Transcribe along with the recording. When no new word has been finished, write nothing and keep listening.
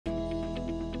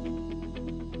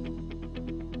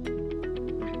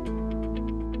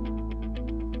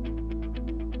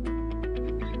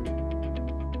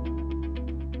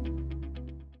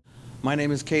My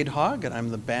name is Cade Hogg, and I'm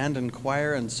the band and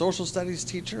choir and social studies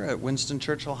teacher at Winston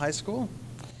Churchill High School.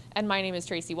 And my name is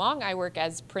Tracy Wong. I work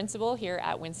as principal here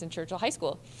at Winston Churchill High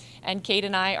School. And Cade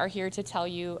and I are here to tell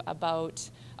you about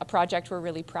a project we're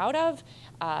really proud of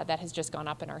that has just gone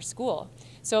up in our school.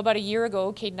 So about a year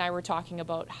ago, Cade and I were talking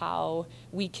about how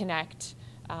we connect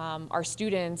our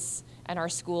students and our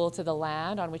school to the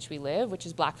land on which we live, which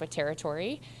is Blackfoot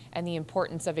territory, and the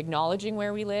importance of acknowledging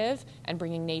where we live and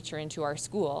bringing nature into our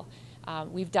school.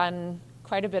 We've done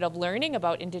quite a bit of learning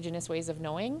about Indigenous ways of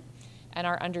knowing, and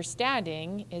our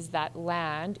understanding is that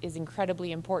land is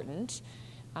incredibly important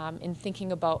in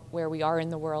thinking about where we are in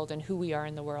the world and who we are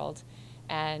in the world.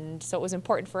 And so it was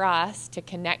important for us to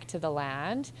connect to the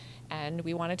land, and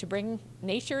we wanted to bring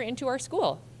nature into our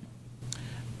school.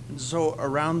 So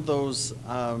around those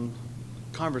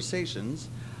conversations,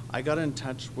 I got in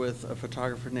touch with a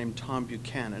photographer named Tom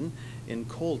Buchanan in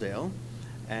Coaldale,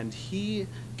 and he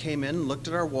came in, looked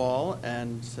at our wall,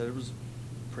 and said it was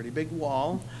a pretty big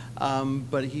wall,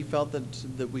 but he felt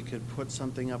that we could put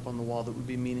something up on the wall that would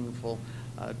be meaningful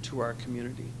to our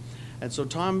community. And so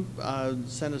Tom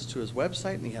sent us to his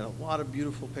website, and he had a lot of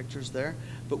beautiful pictures there,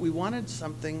 but we wanted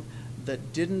something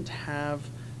that didn't have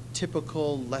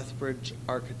typical Lethbridge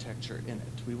architecture in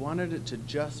it. We wanted it to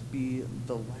just be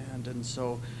the land, and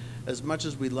so as much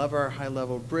as we love our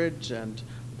high-level bridge and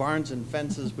barns and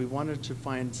fences, we wanted to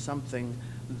find something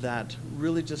that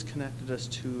really just connected us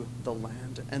to the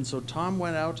land. And so Tom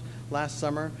went out last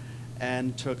summer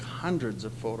and took hundreds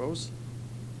of photos,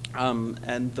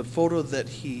 and the photo that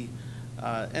he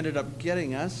ended up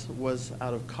getting us was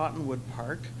out of Cottonwood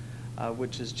Park,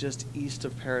 which is just east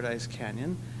of Paradise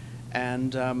Canyon.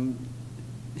 And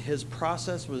his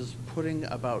process was putting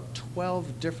about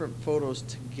 12 different photos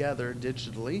together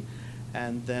digitally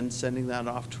and then sending that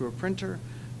off to a printer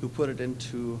who put it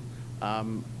into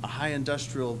a high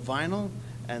industrial vinyl,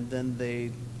 and then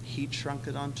they heat shrunk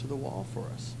it onto the wall for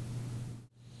us.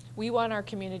 We want our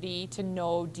community to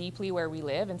know deeply where we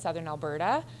live in southern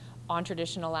Alberta, on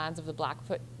traditional lands of the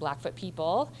Blackfoot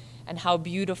people, and how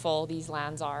beautiful these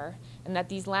lands are, and that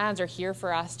these lands are here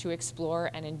for us to explore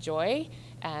and enjoy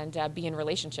and be in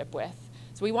relationship with.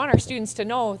 So we want our students to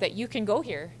know that you can go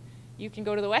here. You can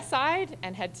go to the west side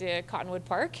and head to Cottonwood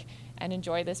Park and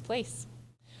enjoy this place.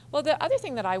 Well, the other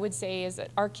thing that I would say is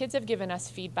that our kids have given us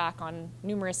feedback on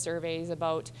numerous surveys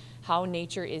about how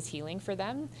nature is healing for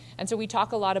them. And so we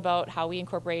talk a lot about how we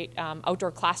incorporate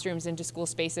outdoor classrooms into school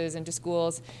spaces, into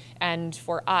schools. And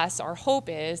for us, our hope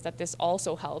is that this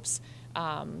also helps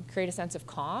create a sense of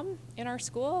calm in our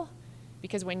school.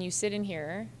 Because when you sit in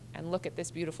here and look at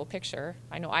this beautiful picture,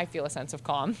 I know I feel a sense of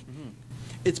calm. Mm-hmm.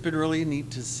 It's been really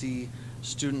neat to see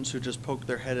students who just poke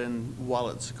their head in while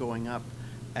it's going up,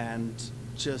 and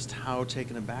just how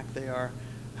taken aback they are,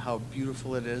 how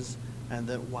beautiful it is, and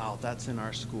that, wow, that's in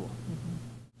our school.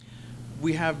 Mm-hmm.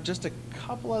 We have just a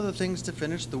couple other things to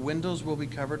finish. The windows will be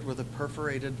covered with a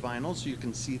perforated vinyl so you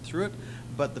can see through it,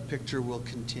 but the picture will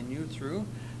continue through.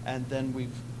 And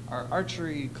then our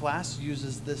archery class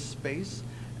uses this space,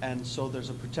 and so there's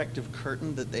a protective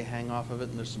curtain that they hang off of it,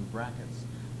 and there's some brackets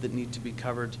that need to be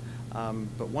covered.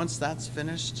 But once that's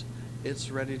finished,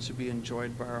 it's ready to be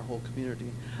enjoyed by our whole community.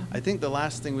 Mm-hmm. I think the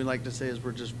last thing we'd like to say is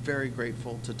we're just very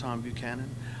grateful to Tom Buchanan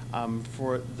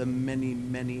for the many,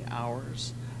 many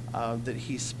hours that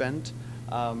he spent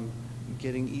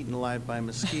getting eaten alive by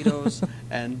mosquitoes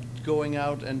and going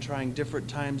out and trying different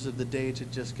times of the day to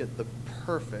just get the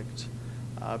perfect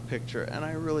picture. And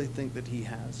I really think that he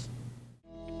has.